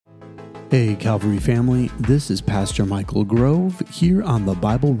Hey Calvary family, this is Pastor Michael Grove here on the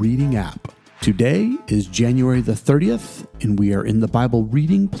Bible Reading app. Today is January the 30th, and we are in the Bible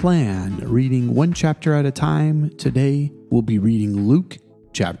reading plan, reading one chapter at a time. Today we'll be reading Luke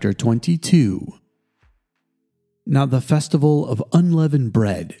chapter 22. Now the festival of unleavened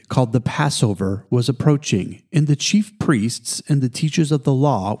bread, called the Passover, was approaching, and the chief priests and the teachers of the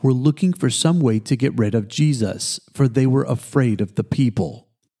law were looking for some way to get rid of Jesus, for they were afraid of the people.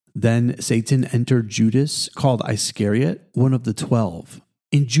 Then Satan entered Judas, called Iscariot, one of the 12.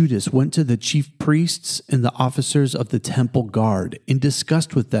 And Judas went to the chief priests and the officers of the temple guard and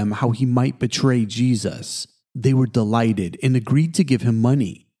discussed with them how he might betray Jesus. They were delighted and agreed to give him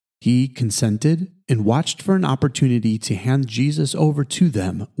money. He consented and watched for an opportunity to hand Jesus over to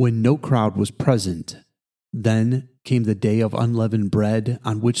them when no crowd was present. Then came the day of unleavened bread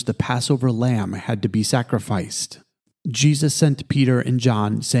on which the Passover lamb had to be sacrificed. Jesus sent Peter and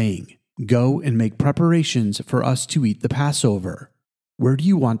John, saying, "Go and make preparations for us to eat the Passover." "Where do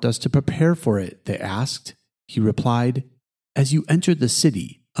you want us to prepare for it?" they asked. He replied, "As you enter the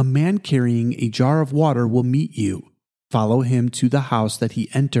city, a man carrying a jar of water will meet you. Follow him to the house that he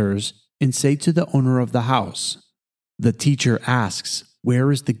enters and say to the owner of the house, 'The teacher asks,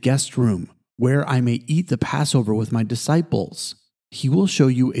 where is the guest room, where I may eat the Passover with my disciples?' He will show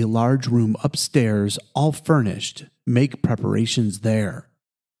you a large room upstairs, all furnished. Make preparations there."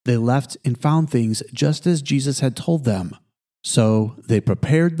 They left and found things just as Jesus had told them. So they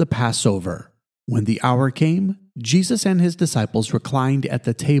prepared the Passover. When the hour came, Jesus and his disciples reclined at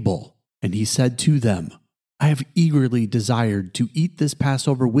the table, and he said to them, "I have eagerly desired to eat this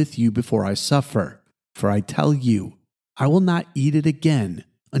Passover with you before I suffer. For I tell you, I will not eat it again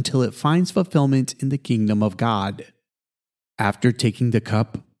until it finds fulfillment in the kingdom of God." After taking the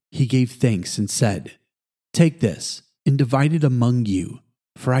cup, he gave thanks and said, "Take this and divide it among you.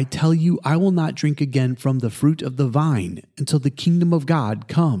 For I tell you, I will not drink again from the fruit of the vine until the kingdom of God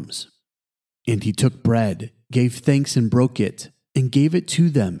comes." And he took bread, gave thanks and broke it, and gave it to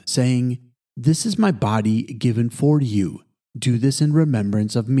them, saying, "This is my body given for you. Do this in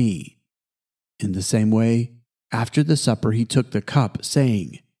remembrance of me." In the same way, after the supper he took the cup,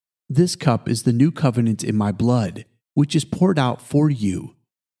 saying, "This cup is the new covenant in my blood, which is poured out for you.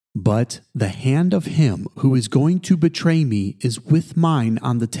 But the hand of him who is going to betray me is with mine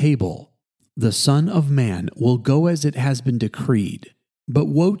on the table. The Son of Man will go as it has been decreed, but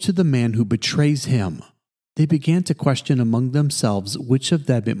woe to the man who betrays him." They began to question among themselves which of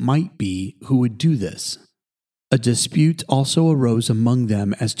them it might be who would do this. A dispute also arose among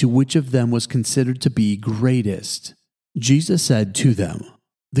them as to which of them was considered to be greatest. Jesus said to them,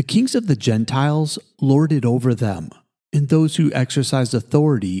 "The kings of the Gentiles lord it over them, and those who exercise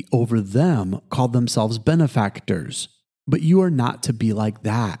authority over them call themselves benefactors. But you are not to be like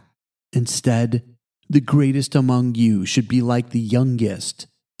that. Instead, the greatest among you should be like the youngest,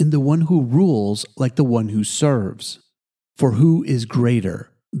 and the one who rules like the one who serves. For who is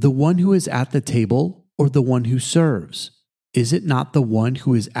greater, the one who is at the table or the one who serves? Is it not the one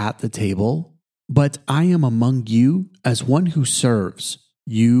who is at the table? But I am among you as one who serves.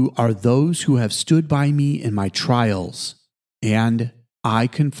 You are those who have stood by me in my trials, and I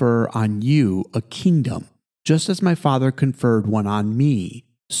confer on you a kingdom, just as my Father conferred one on me,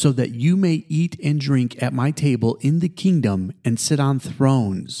 so that you may eat and drink at my table in the kingdom and sit on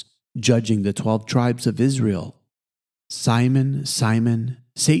thrones, judging the 12 tribes of Israel. Simon, Simon,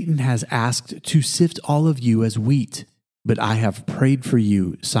 Satan has asked to sift all of you as wheat, but I have prayed for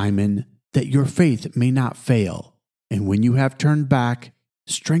you, Simon, that your faith may not fail, and when you have turned back,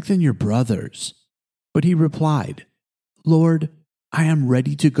 strengthen your brothers." But he replied, "Lord, I am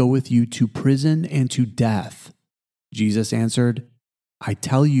ready to go with you to prison and to death." Jesus answered, "I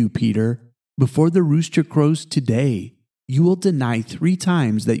tell you, Peter, before the rooster crows today, you will deny 3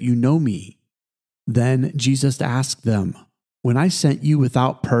 times that you know me." Then Jesus asked them, "When I sent you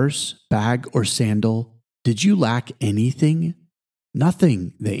without purse, bag, or sandal, did you lack anything?"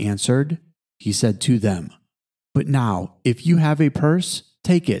 "Nothing," they answered. He said to them, "But now, if you have a purse,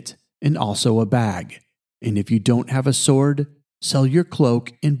 take it, and also a bag. And if you don't have a sword, sell your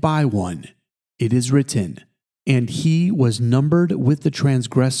cloak and buy one. It is written, 'And he was numbered with the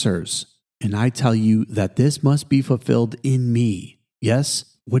transgressors.' And I tell you that this must be fulfilled in me. Yes,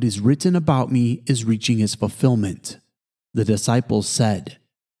 what is written about me is reaching its fulfillment." The disciples said,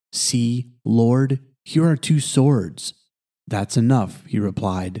 "See, Lord, here are 2 swords." "That's enough," he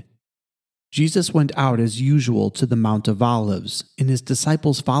replied. Jesus went out as usual to the Mount of Olives, and his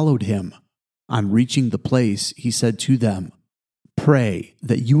disciples followed him. On reaching the place, he said to them, "Pray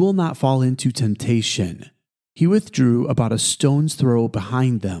that you will not fall into temptation." He withdrew about a stone's throw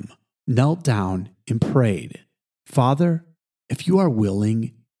behind them. knelt down and prayed, "Father, if you are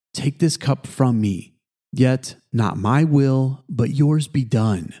willing, take this cup from me. Yet not my will, but yours be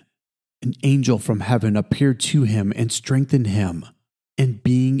done." An angel from heaven appeared to him and strengthened him. And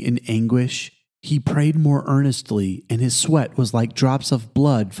being in anguish, he prayed more earnestly, and his sweat was like drops of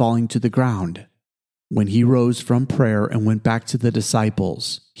blood falling to the ground. When he rose from prayer and went back to the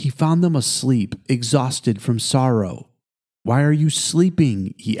disciples, he found them asleep, exhausted from sorrow. "Why are you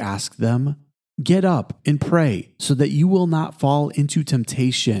sleeping?" he asked them. "Get up and pray, so that you will not fall into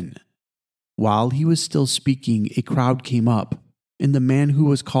temptation." While he was still speaking, a crowd came up, and the man who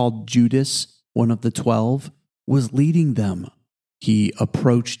was called Judas, one of the 12, was leading them. He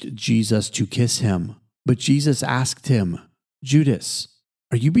approached Jesus to kiss him, but Jesus asked him, "Judas,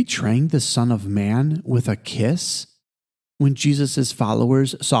 are you betraying the Son of Man with a kiss?" When Jesus'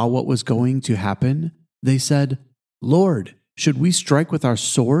 followers saw what was going to happen, they said, "Lord, should we strike with our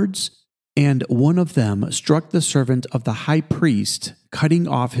swords?" And one of them struck the servant of the high priest, cutting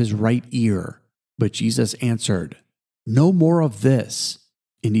off his right ear. But Jesus answered, "No more of this."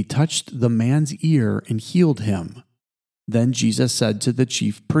 And he touched the man's ear and healed him. Then Jesus said to the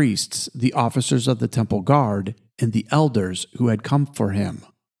chief priests, the officers of the temple guard, and the elders who had come for him,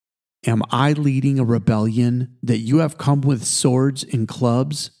 "Am I leading a rebellion that you have come with swords and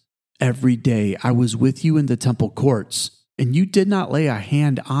clubs? Every day I was with you in the temple courts, and you did not lay a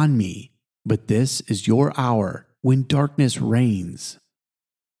hand on me. But this is your hour when darkness reigns."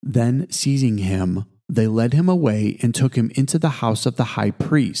 Then, seizing him, they led him away and took him into the house of the high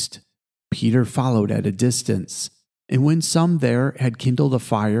priest. Peter followed at a distance. And when some there had kindled a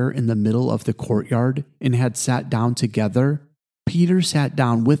fire in the middle of the courtyard and had sat down together, Peter sat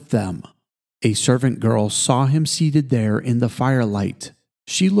down with them. A servant girl saw him seated there in the firelight.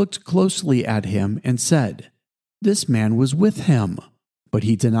 She looked closely at him and said, "This man was with him." But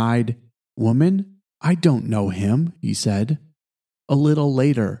he denied, "Woman, I don't know him," he said. A little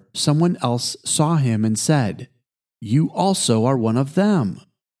later, someone else saw him and said, "You also are one of them."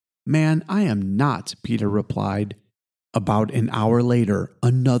 "Man, I am not," Peter replied. About an hour later,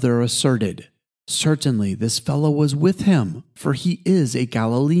 another asserted, "Certainly this fellow was with him, for he is a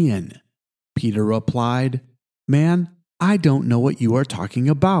Galilean." Peter replied, "Man, I don't know what you are talking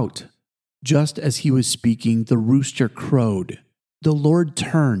about." Just as he was speaking, the rooster crowed. The Lord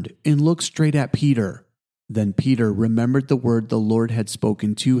turned and looked straight at Peter. Then Peter remembered the word the Lord had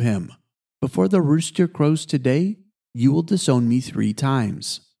spoken to him. "Before the rooster crows today, you will disown me 3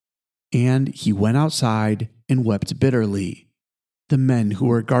 times." And he went outside and wept bitterly. The men who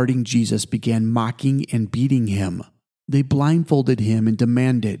were guarding Jesus began mocking and beating him. They blindfolded him and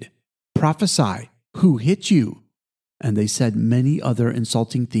demanded, "Prophesy, who hit you?" And they said many other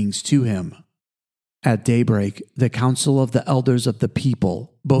insulting things to him. At daybreak, the council of the elders of the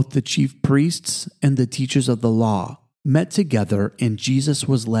people, both the chief priests and the teachers of the law, met together, and Jesus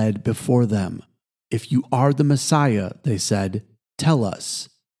was led before them. "If you are the Messiah," they said, "tell us."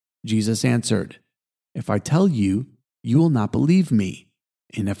 Jesus answered, "If I tell you, you will not believe me.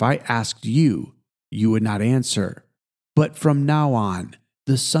 And if I asked you, you would not answer. But from now on,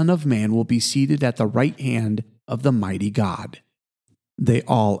 the Son of Man will be seated at the right hand of the mighty God." They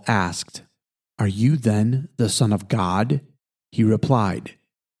all asked, "Are you then the Son of God?" He replied,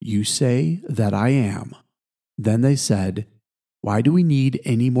 "You say that I am." Then they said, "Why do we need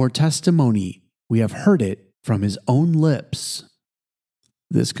any more testimony? We have heard it from his own lips."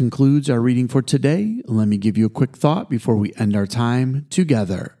 This concludes our reading for today. Let me give you a quick thought before we end our time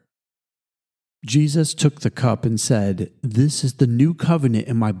together. Jesus took the cup and said, "This is the new covenant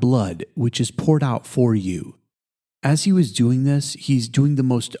in my blood, which is poured out for you." As he was doing this, he's doing the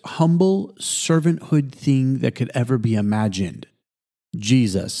most humble servanthood thing that could ever be imagined.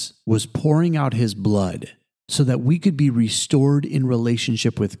 Jesus was pouring out his blood so that we could be restored in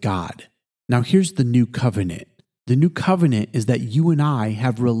relationship with God. Now here's the new covenant. The new covenant is that you and I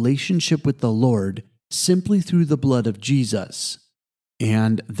have relationship with the Lord simply through the blood of Jesus.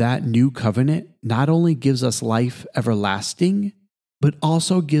 And that new covenant not only gives us life everlasting, but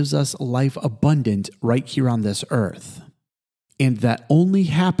also gives us life abundant right here on this earth. And that only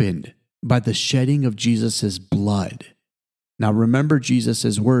happened by the shedding of Jesus' blood. Now remember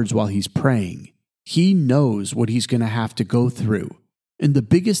Jesus' words while he's praying. He knows what he's going to have to go through. And the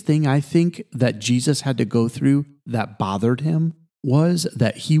biggest thing I think that Jesus had to go through that bothered him was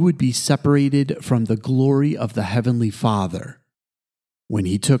that he would be separated from the glory of the Heavenly Father. When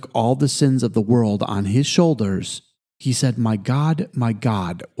he took all the sins of the world on his shoulders, he said, my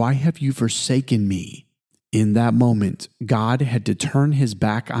God, why have you forsaken me?" In that moment, God had to turn his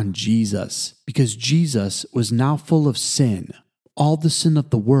back on Jesus because Jesus was now full of sin. all the sin of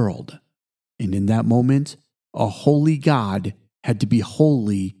the world. And in that moment, a holy God had to be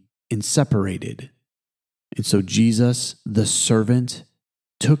holy and separated. And so Jesus, the servant,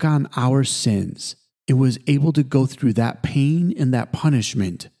 took on our sins and was able to go through that pain and that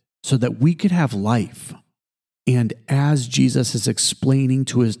punishment so that we could have life. And as Jesus is explaining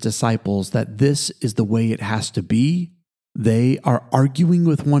to his disciples that this is the way it has to be, they are arguing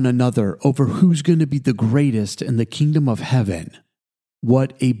with one another over who's going to be the greatest in the kingdom of heaven.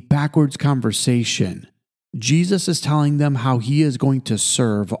 What a backwards conversation. Jesus is telling them how he is going to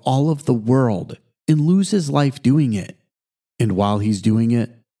serve all of the world and lose his life doing it. And while he's doing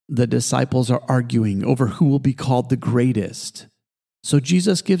it, the disciples are arguing over who will be called the greatest. So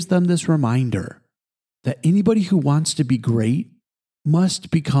Jesus gives them this reminder that anybody who wants to be great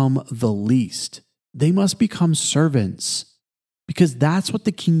must become the least. They must become servants, because that's what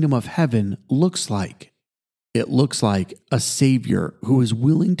the kingdom of heaven looks like. It looks like a Savior who is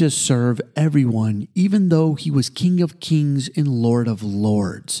willing to serve everyone, even though he was King of Kings and Lord of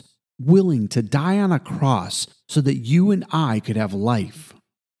Lords, willing to die on a cross so that you and I could have life.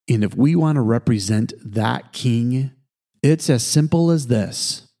 And if we want to represent that King, it's as simple as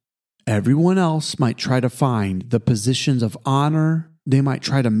this. Everyone else might try to find the positions of honor. They might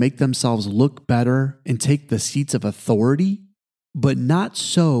try to make themselves look better and take the seats of authority, but not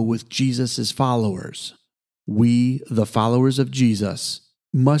so with Jesus' followers. We, the followers of Jesus,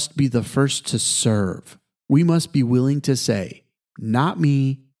 must be the first to serve. We must be willing to say, not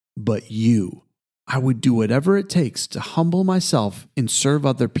me, but you. I would do whatever it takes to humble myself and serve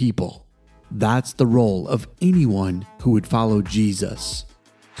other people. That's the role of anyone who would follow Jesus.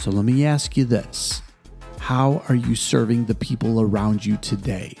 So let me ask you this. How are you serving the people around you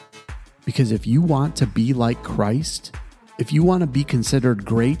today? Because if you want to be like Christ, if you want to be considered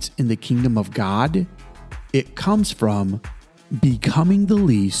great in the kingdom of God, it comes from becoming the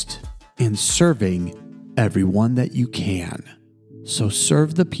least and serving everyone that you can. So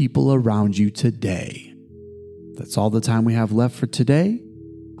serve the people around you today. That's all the time we have left for today.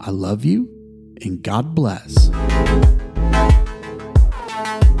 I love you, and God bless.